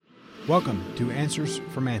Welcome to Answers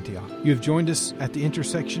from Antioch. You have joined us at the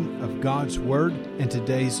intersection of God's Word and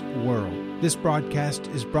today's world. This broadcast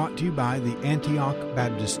is brought to you by the Antioch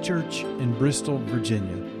Baptist Church in Bristol,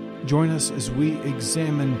 Virginia. Join us as we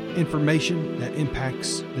examine information that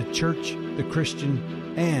impacts the church, the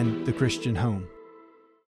Christian, and the Christian home.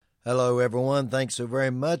 Hello, everyone. Thanks so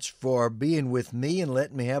very much for being with me and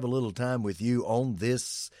letting me have a little time with you on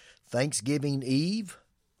this Thanksgiving Eve.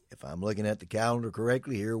 If I'm looking at the calendar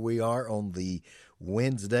correctly, here we are on the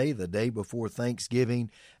Wednesday, the day before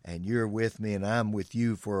Thanksgiving, and you're with me and I'm with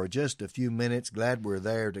you for just a few minutes. Glad we're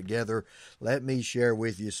there together. Let me share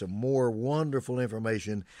with you some more wonderful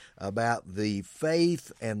information about the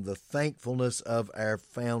faith and the thankfulness of our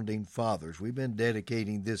founding fathers. We've been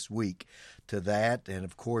dedicating this week to that, and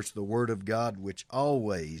of course the Word of God, which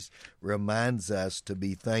always reminds us to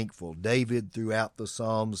be thankful. David, throughout the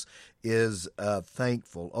Psalms, is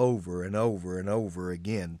thankful over and over and over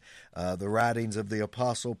again. The writings of the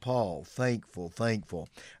Apostle Paul, thankful.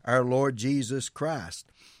 Our Lord Jesus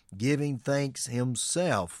Christ, giving thanks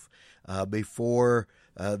himself before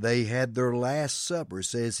they had their Last Supper,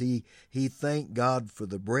 says he thanked God for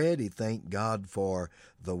the bread, he thanked God for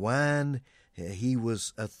the wine. He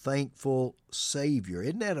was a thankful Savior.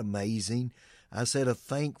 Isn't that amazing? I said a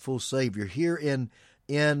thankful Savior. Here in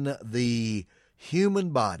the human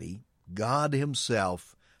body, God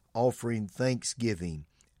himself offering thanksgiving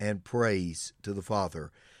and praise to the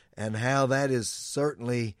Father, and how that is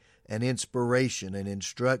certainly an inspiration and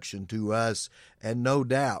instruction to us, and no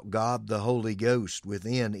doubt God the Holy Ghost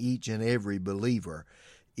within each and every believer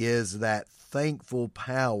is that thankful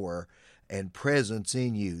power and presence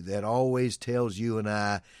in you that always tells you and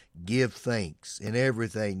I, give thanks. In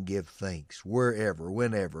everything, give thanks. Wherever,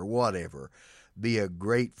 whenever, whatever. Be a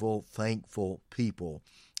grateful, thankful people.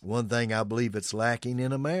 One thing I believe it's lacking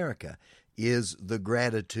in America is the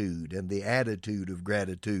gratitude and the attitude of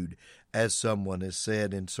gratitude, as someone has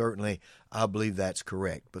said, and certainly I believe that's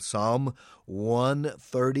correct. But Psalm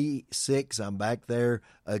 136, I'm back there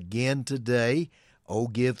again today. Oh,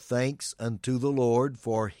 give thanks unto the Lord,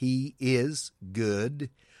 for he is good,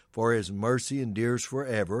 for his mercy endures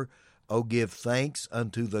forever. Oh, give thanks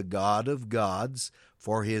unto the God of gods,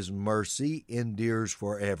 for his mercy endures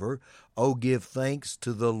forever. Oh, give thanks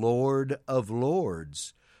to the Lord of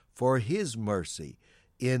lords, for his mercy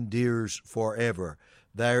endures forever.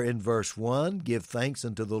 There in verse 1, give thanks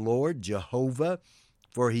unto the Lord, Jehovah,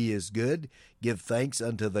 for he is good. Give thanks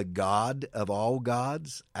unto the God of all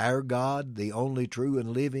gods, our God, the only true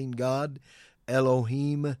and living God,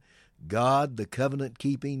 Elohim, God, the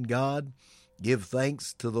covenant-keeping God. Give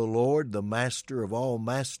thanks to the Lord, the master of all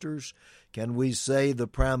masters. Can we say the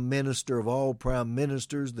prime minister of all prime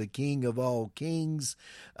ministers, the king of all kings,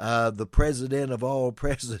 the president of all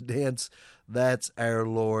presidents? That's our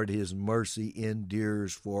Lord. His mercy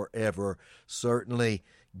endures forever. Certainly,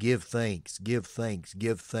 give thanks, give thanks,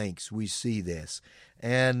 give thanks. We see this.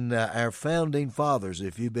 And our founding fathers,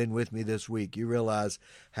 if you've been with me this week, you realize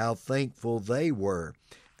how thankful they were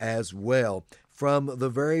as well. From the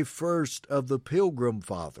very first of the Pilgrim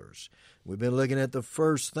Fathers, we've been looking at the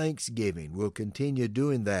first Thanksgiving. We'll continue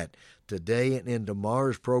doing that today and in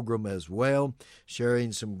tomorrow's program as well,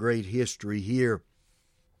 sharing some great history here.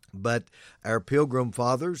 But our Pilgrim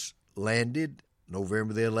Fathers landed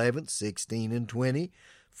November the 11th, 1620.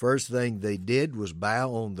 First thing they did was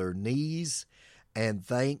bow on their knees and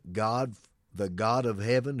thank God, the God of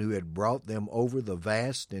heaven, who had brought them over the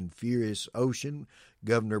vast and furious ocean,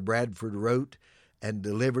 Governor Bradford wrote, and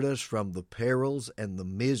delivered us from the perils and the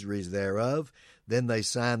miseries thereof. Then they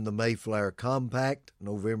signed the Mayflower Compact,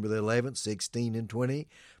 November the 11th, 1620.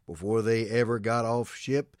 Before they ever got off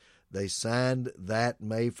ship, they signed that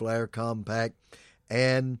Mayflower Compact,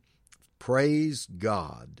 and praise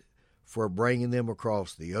God for bringing them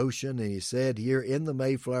across the ocean. And he said here in the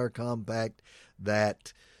Mayflower Compact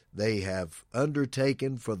that they have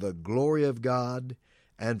undertaken for the glory of God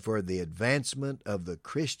and for the advancement of the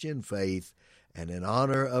Christian faith and in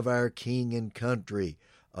honor of our king and country,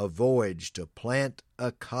 a voyage to plant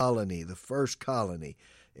a colony, the first colony,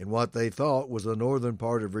 in what they thought was the northern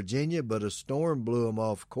part of Virginia, but a storm blew them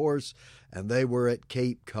off course, and they were at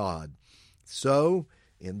Cape Cod. So,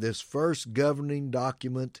 in this first governing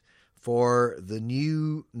document for the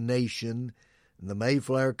new nation, the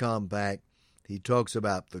Mayflower Compact, he talks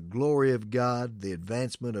about the glory of God, the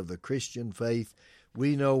advancement of the Christian faith.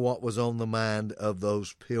 We know what was on the mind of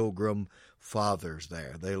those Pilgrim Fathers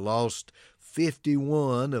there. They lost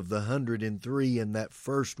 51 of the 103 in that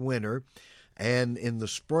first winter, and in the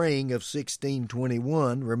spring of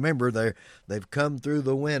 1621, remember they've come through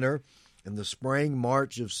the winter, In the spring,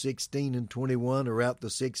 March of 16 and 21, about the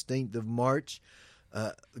 16th of March,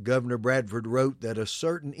 Governor Bradford wrote that a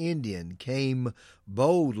certain Indian came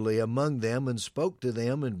boldly among them and spoke to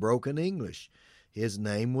them in broken English. His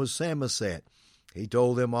name was Samoset. He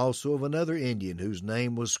told them also of another Indian whose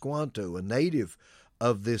name was Squanto, a native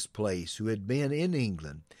of this place who had been in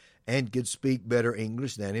England and could speak better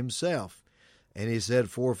English than himself. And he said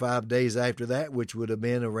 4 or 5 days after that, which would have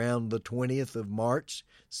been around the 20th of March,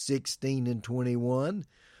 16 and 21,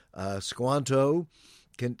 Squanto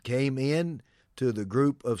came in to the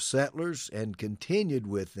group of settlers and continued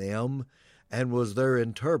with them and was their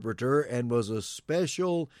interpreter and was a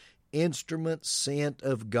special instrument sent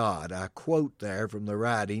of God. I quote there from the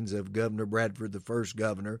writings of Governor Bradford, the first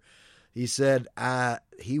governor. He said,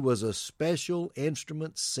 he was a special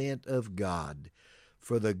instrument sent of God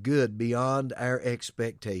for the good beyond our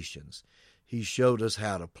expectations. He showed us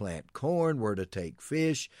how to plant corn, where to take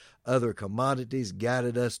fish, other commodities,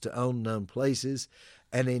 guided us to unknown places,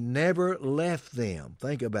 and he never left them.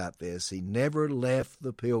 Think about this. He never left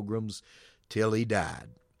the pilgrims till he died.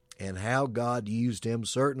 And how God used him,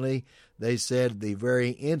 certainly, they said, the very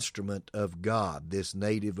instrument of God, this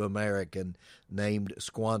Native American named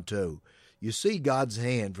Squanto. You see God's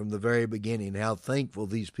hand from the very beginning, how thankful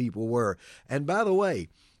these people were. And by the way,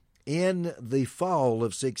 in the fall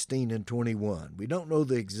of 16 and 21, we don't know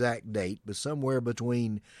the exact date, but somewhere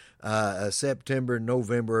between September and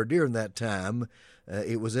November, or during that time,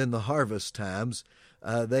 it was in the harvest times,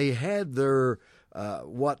 they had their,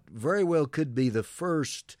 what very well could be the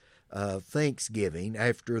first Thanksgiving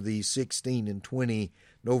after the 16 and 20,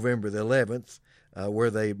 November the 11th, where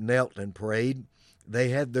they knelt and prayed. They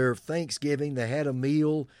had their Thanksgiving. They had a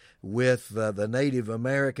meal with the Native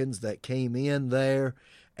Americans that came in there,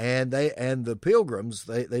 and the pilgrims.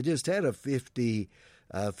 They just had 52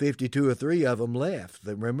 or 3 of them left.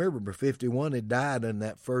 Remember, 51 had died in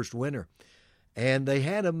that first winter, and they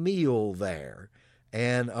had a meal there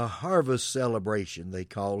and a harvest celebration. They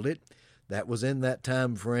called it. That was in that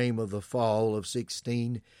time frame of the fall of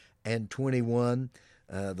 16 and 21.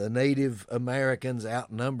 The Native Americans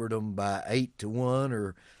outnumbered them by 8 to 1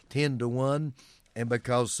 or 10 to 1, and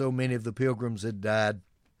because so many of the pilgrims had died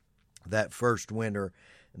that first winter,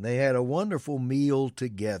 and they had a wonderful meal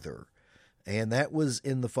together, and that was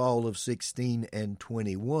in the fall of 16 and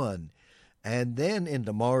 21. And then in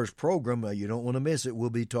tomorrow's program, you don't want to miss it, we'll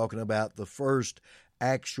be talking about the first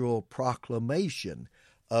actual proclamation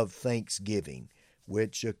of Thanksgiving,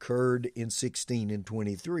 which occurred in 16 and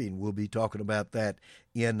 23, and we'll be talking about that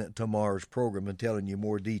in tomorrow's program and telling you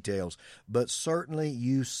more details. But certainly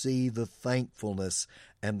you see the thankfulness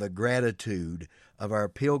and the gratitude of our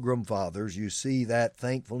Pilgrim Fathers. You see that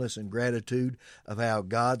thankfulness and gratitude of how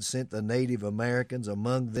God sent the Native Americans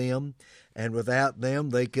among them, and without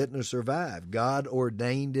them they couldn't have survived. God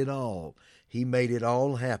ordained it all. He made it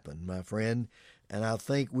all happen, my friend, and I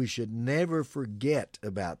think we should never forget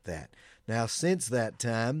about that. Now, since that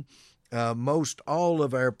time, most all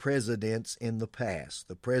of our presidents in the past,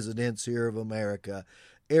 the presidents here of America,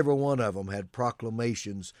 every one of them had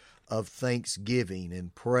proclamations of thanksgiving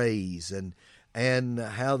and praise and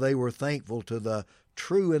how they were thankful to the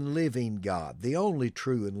true and living God, the only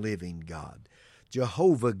true and living God,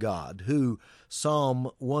 Jehovah God, who,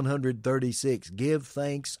 Psalm 136, give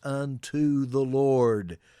thanks unto the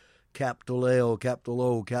Lord, capital L, capital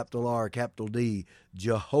O, capital R, capital D,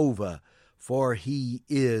 Jehovah, for he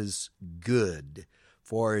is good,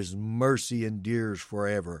 for his mercy endures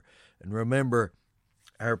forever. And remember,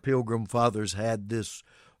 our Pilgrim Fathers had this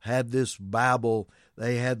Bible.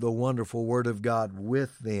 They had the wonderful Word of God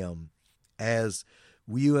with them, as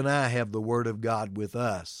you and I have the Word of God with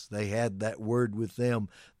us. They had that Word with them.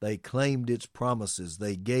 They claimed its promises.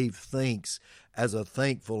 They gave thanks as a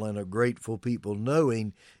thankful and a grateful people,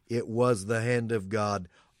 knowing it was the hand of God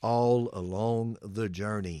all along the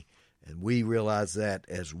journey. And we realize that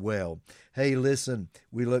as well. Hey, listen,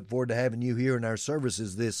 we look forward to having you here in our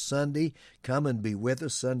services this Sunday. Come and be with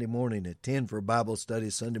us Sunday morning at 10 for Bible study,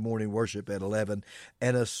 Sunday morning worship at 11,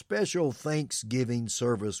 and a special Thanksgiving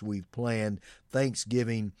service we've planned,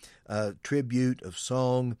 Thanksgiving tribute of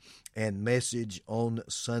song and message on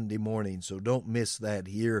Sunday morning. So don't miss that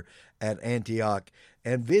here at Antioch.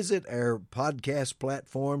 And visit our podcast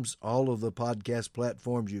platforms, all of the podcast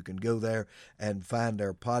platforms. You can go there and find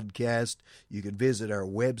our podcast. You can visit our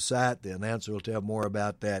website. The announcer will tell more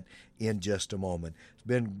about that in just a moment. It's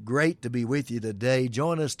been great to be with you today.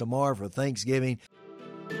 Join us tomorrow for Thanksgiving.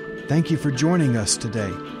 Thank you for joining us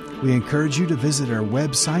today. We encourage you to visit our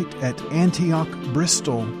website at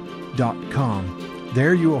antiochbristol.com.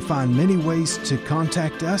 There you will find many ways to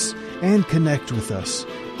contact us and connect with us.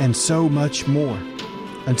 and so much more.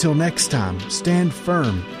 Until next time, stand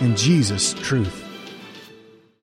firm in Jesus' truth.